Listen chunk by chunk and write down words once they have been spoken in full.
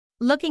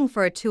Looking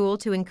for a tool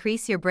to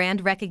increase your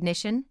brand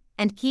recognition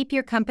and keep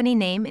your company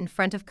name in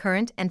front of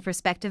current and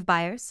prospective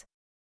buyers?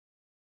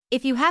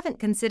 If you haven't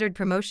considered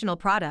promotional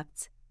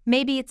products,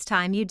 maybe it's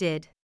time you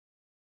did.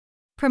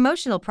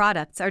 Promotional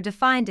products are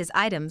defined as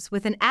items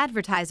with an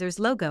advertiser's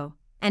logo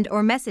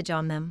and/or message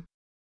on them.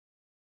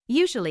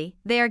 Usually,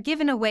 they are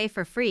given away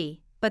for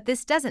free, but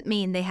this doesn't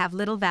mean they have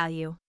little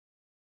value.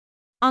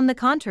 On the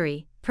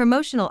contrary,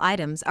 promotional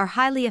items are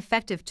highly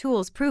effective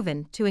tools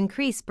proven to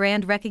increase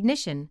brand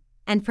recognition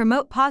and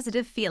promote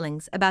positive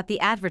feelings about the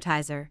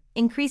advertiser,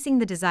 increasing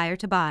the desire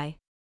to buy.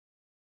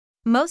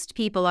 Most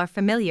people are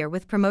familiar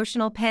with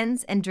promotional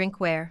pens and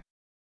drinkware.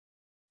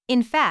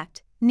 In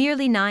fact,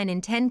 nearly 9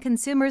 in 10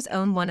 consumers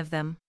own one of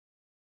them.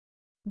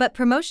 But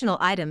promotional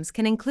items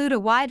can include a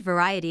wide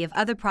variety of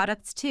other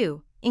products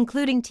too,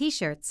 including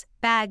t-shirts,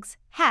 bags,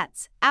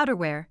 hats,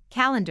 outerwear,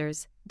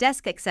 calendars,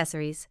 desk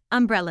accessories,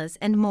 umbrellas,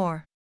 and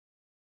more.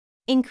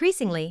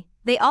 Increasingly,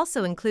 they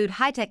also include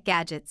high-tech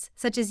gadgets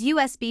such as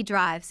USB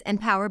drives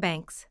and power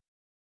banks.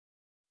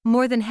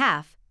 More than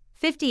half,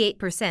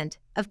 58%,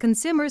 of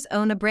consumers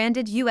own a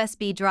branded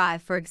USB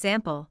drive, for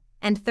example,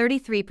 and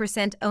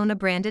 33% own a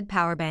branded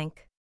power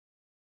bank.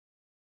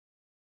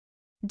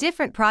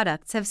 Different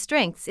products have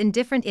strengths in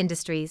different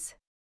industries.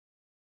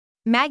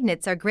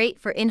 Magnets are great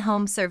for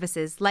in-home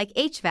services like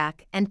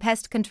HVAC and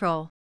pest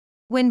control.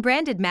 When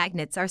branded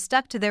magnets are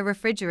stuck to their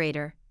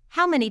refrigerator,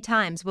 how many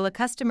times will a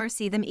customer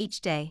see them each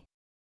day?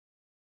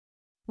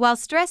 While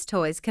stress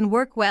toys can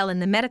work well in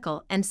the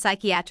medical and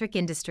psychiatric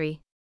industry.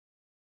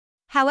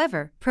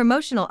 However,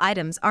 promotional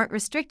items aren't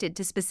restricted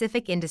to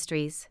specific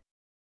industries.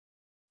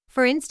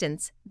 For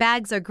instance,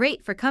 bags are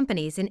great for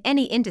companies in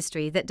any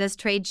industry that does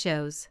trade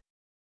shows.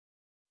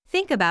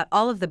 Think about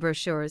all of the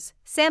brochures,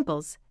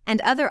 samples, and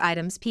other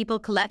items people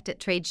collect at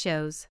trade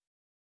shows.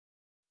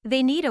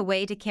 They need a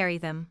way to carry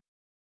them.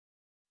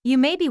 You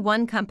may be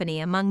one company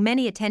among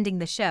many attending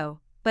the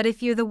show, but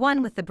if you're the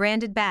one with the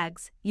branded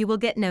bags, you will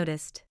get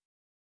noticed.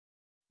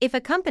 If a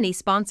company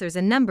sponsors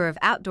a number of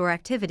outdoor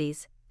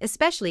activities,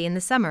 especially in the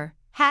summer,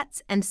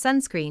 hats and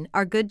sunscreen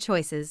are good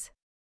choices.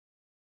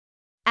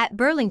 At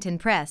Burlington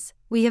Press,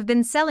 we have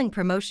been selling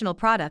promotional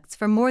products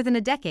for more than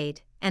a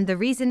decade, and the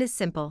reason is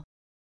simple.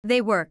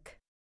 They work.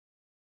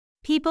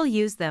 People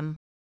use them,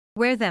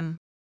 wear them,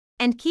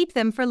 and keep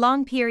them for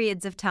long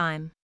periods of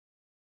time.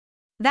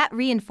 That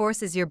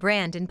reinforces your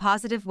brand in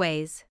positive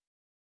ways.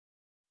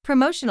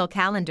 Promotional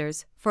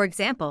calendars, for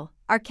example,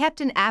 are kept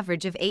an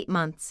average of 8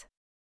 months.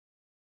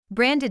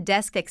 Branded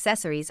desk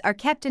accessories are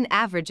kept an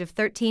average of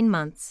 13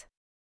 months.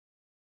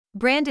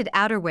 Branded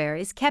outerwear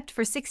is kept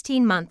for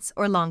 16 months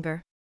or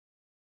longer.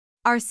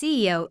 Our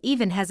CEO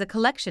even has a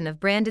collection of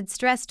branded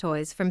stress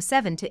toys from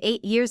 7 to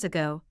 8 years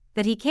ago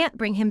that he can't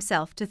bring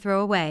himself to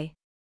throw away.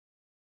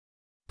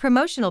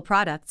 Promotional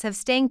products have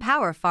staying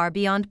power far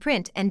beyond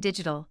print and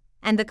digital,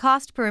 and the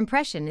cost per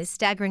impression is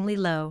staggeringly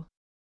low.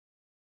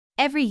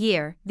 Every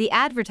year, the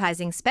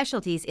Advertising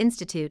Specialties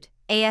Institute,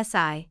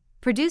 ASI,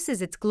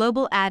 produces its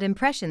Global Ad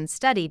Impressions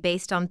study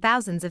based on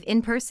thousands of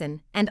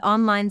in-person and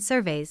online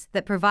surveys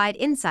that provide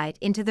insight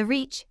into the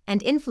reach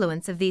and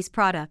influence of these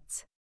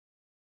products.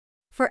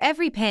 For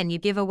every pen you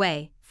give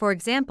away, for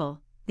example,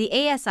 the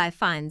ASI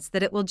finds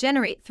that it will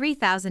generate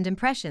 3,000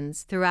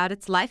 impressions throughout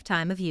its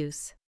lifetime of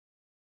use.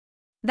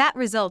 That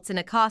results in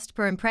a cost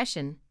per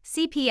impression,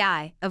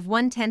 CPI, of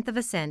 1/10 of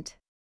a cent.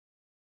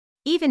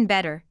 Even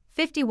better,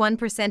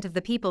 51% of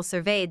the people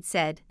surveyed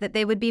said that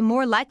they would be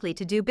more likely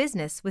to do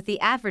business with the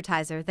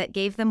advertiser that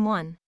gave them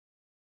one.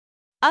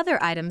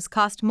 Other items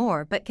cost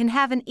more but can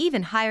have an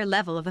even higher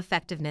level of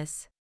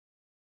effectiveness.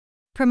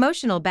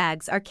 Promotional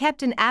bags are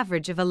kept an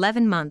average of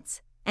 11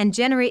 months and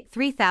generate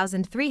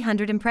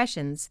 3,300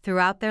 impressions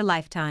throughout their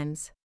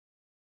lifetimes.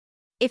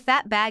 If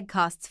that bag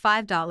costs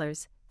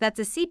 $5, that's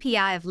a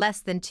CPI of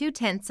less than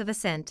 2/10 of a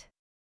cent.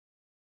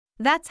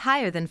 That's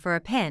higher than for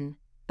a pen,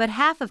 but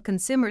half of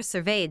consumers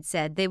surveyed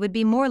said they would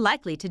be more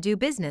likely to do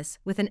business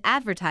with an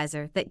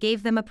advertiser that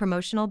gave them a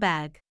promotional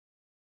bag.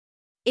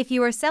 If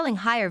you are selling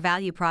higher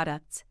value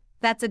products,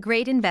 that's a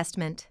great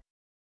investment.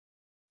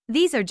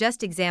 These are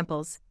just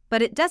examples,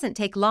 but it doesn't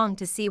take long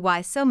to see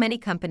why so many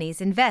companies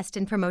invest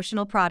in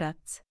promotional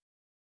products.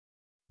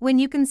 When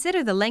you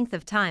consider the length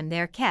of time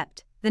they are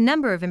kept, the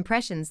number of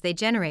impressions they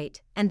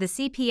generate, and the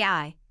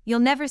CPI, you'll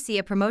never see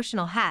a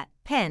promotional hat,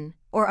 pen,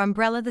 or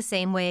umbrella the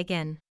same way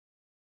again.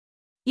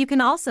 You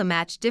can also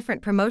match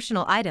different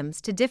promotional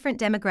items to different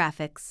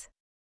demographics.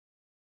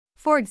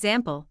 For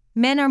example,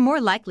 men are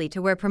more likely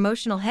to wear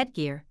promotional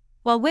headgear,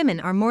 while women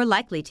are more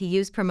likely to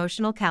use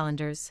promotional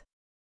calendars.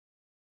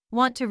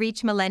 Want to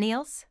reach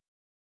millennials?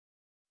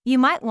 You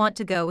might want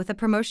to go with a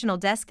promotional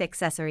desk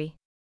accessory.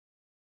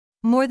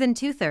 More than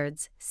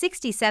 2/3,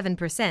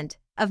 67%,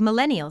 of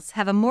millennials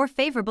have a more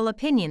favorable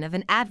opinion of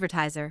an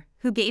advertiser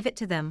who gave it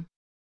to them.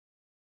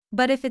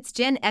 But if it's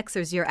Gen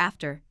Xers you're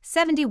after,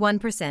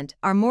 71%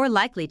 are more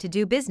likely to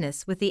do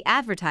business with the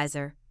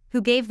advertiser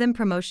who gave them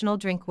promotional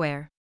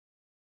drinkware.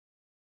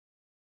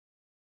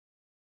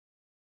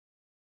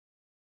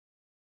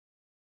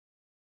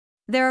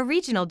 There are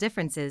regional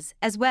differences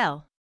as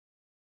well.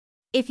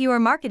 If you are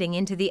marketing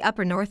into the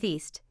upper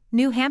Northeast,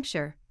 New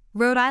Hampshire,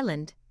 Rhode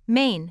Island,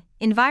 Maine,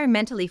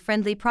 environmentally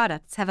friendly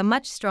products have a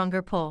much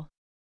stronger pull.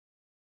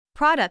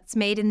 Products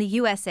made in the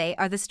USA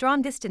are the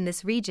strongest in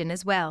this region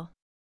as well.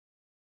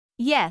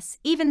 Yes,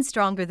 even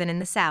stronger than in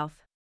the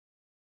South.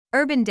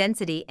 Urban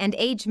density and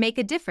age make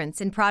a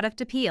difference in product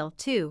appeal,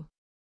 too.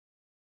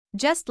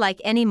 Just like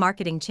any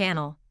marketing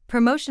channel,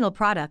 promotional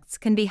products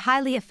can be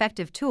highly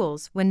effective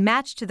tools when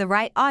matched to the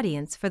right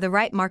audience for the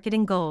right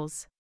marketing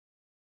goals.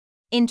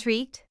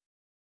 Intrigued?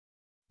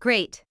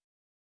 Great!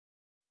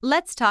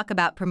 Let's talk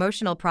about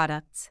promotional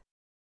products.